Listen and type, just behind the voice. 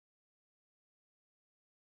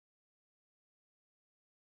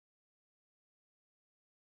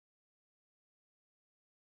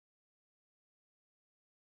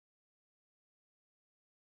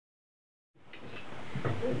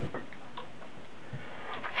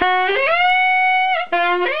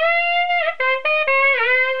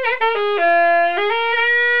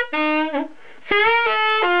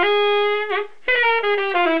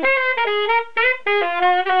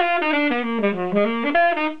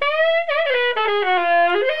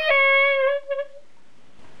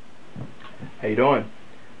How you doing?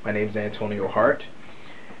 My name is Hart,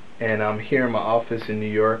 and I'm here in my office in New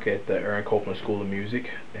York at the Aaron Copland School of Music,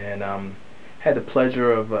 and had the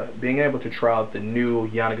pleasure of being able to try out the new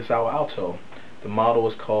Yanagisawa alto. The model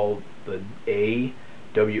is called the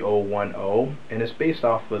WO10, and it's based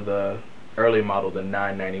off of the early model, the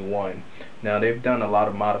 991. Now they've done a lot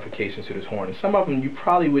of modifications to this horn, and some of them you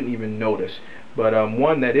probably wouldn't even notice, but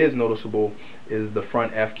one that is noticeable is the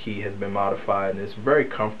front F key has been modified, and it's very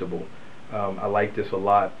comfortable. I like this a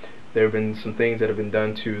lot. There have been some things that have been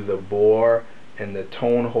done to the bore and the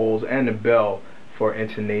tone holes and the bell for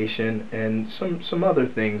intonation, and some other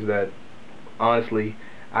things that honestly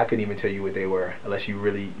I couldn't even tell you what they were unless you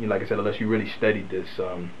really, like I said, unless you really studied this.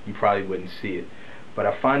 You probably wouldn't see it. But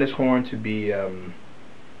I find this horn to be of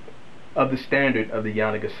the standard of the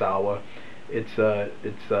Yanagisawa. It's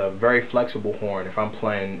a very flexible horn. If I'm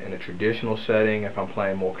playing in a traditional setting, if I'm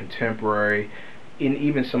playing more contemporary, in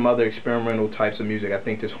even some other experimental types of music, I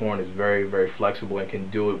think this horn is very, very flexible and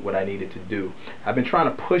can do it what I need it to do. I've been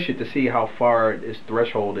trying to push it to see how far its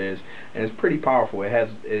threshold is, and it's pretty powerful.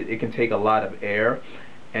 It can take a lot of air,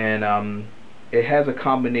 and it has a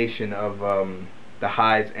combination of the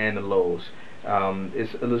highs and the lows.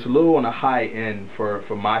 It's a little on the high end for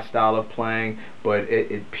my style of playing, but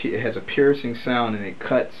it has a piercing sound, and it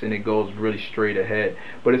cuts and it goes really straight ahead.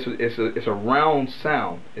 But it's a round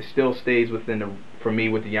sound. It still stays within the, for me,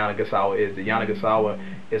 what the Yanagisawa is. The Yanagisawa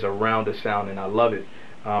is a rounded sound, and I love it.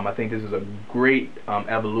 I think this is a great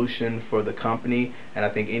evolution for the company, and I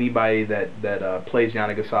think anybody that plays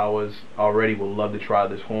Yanagisawas already will love to try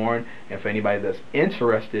this horn. And for anybody that's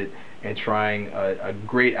interested in trying a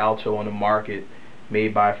great alto on the market,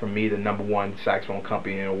 made by, for me, the #1 saxophone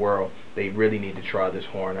company in the world, they really need to try this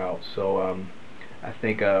horn out. So I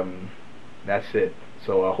think that's it.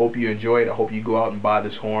 So I hope you enjoy it. I hope you go out and buy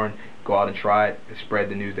this horn, go out and try it, and spread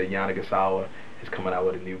the news that Yanagisawa is coming out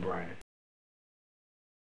with a new brand.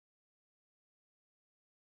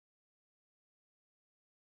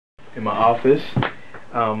 In my office,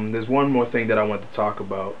 there's one more thing that I want to talk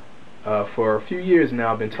about. For a few years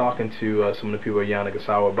now, I've been talking to some of the people at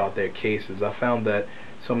Yanagisawa about their cases. I found that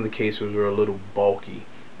some of the cases were a little bulky.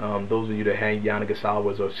 Those of you that have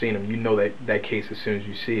Yanagisawas or seen them, you know that case as soon as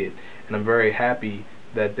you see it. And I'm very happy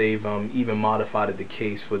that they've even modified the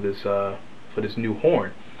case for this new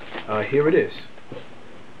horn. Here it is.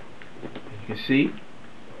 You can see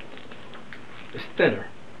it's thinner,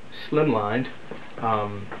 slimlined.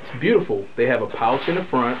 It's beautiful. They have a pouch in the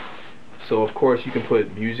front, so of course you can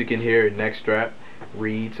put music in here, neck strap,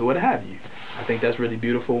 reeds, or what have you. I think that's really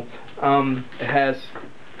beautiful. It has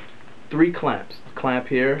 3 clamps. Clamp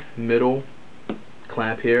here, middle,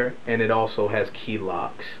 clamp here, and it also has key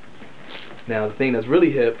locks. Now the thing that's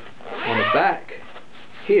really hip, on the back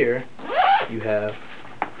here, you have,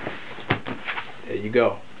 there you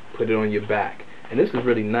go, put it on your back. And this is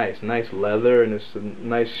really nice leather, and it's a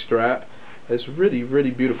nice strap. It's really,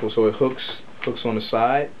 really beautiful. So it hooks on the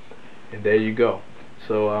side, and there you go.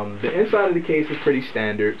 So the inside of the case is pretty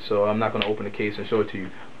standard, so I'm not going to open the case and show it to you.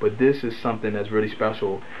 But this is something that's really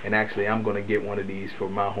special, and actually I'm going to get one of these for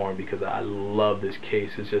my horn because I love this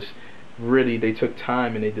case. It's just really, they took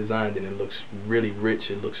time and they designed it, and it looks really rich.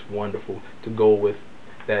 It looks wonderful to go with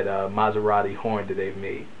that Maserati horn that they've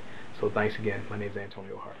made. So thanks again. My name is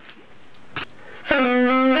Antonio Hart.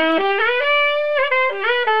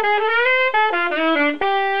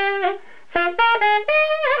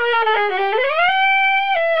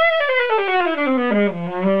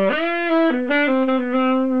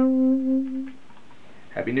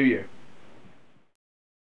 Happy New Year.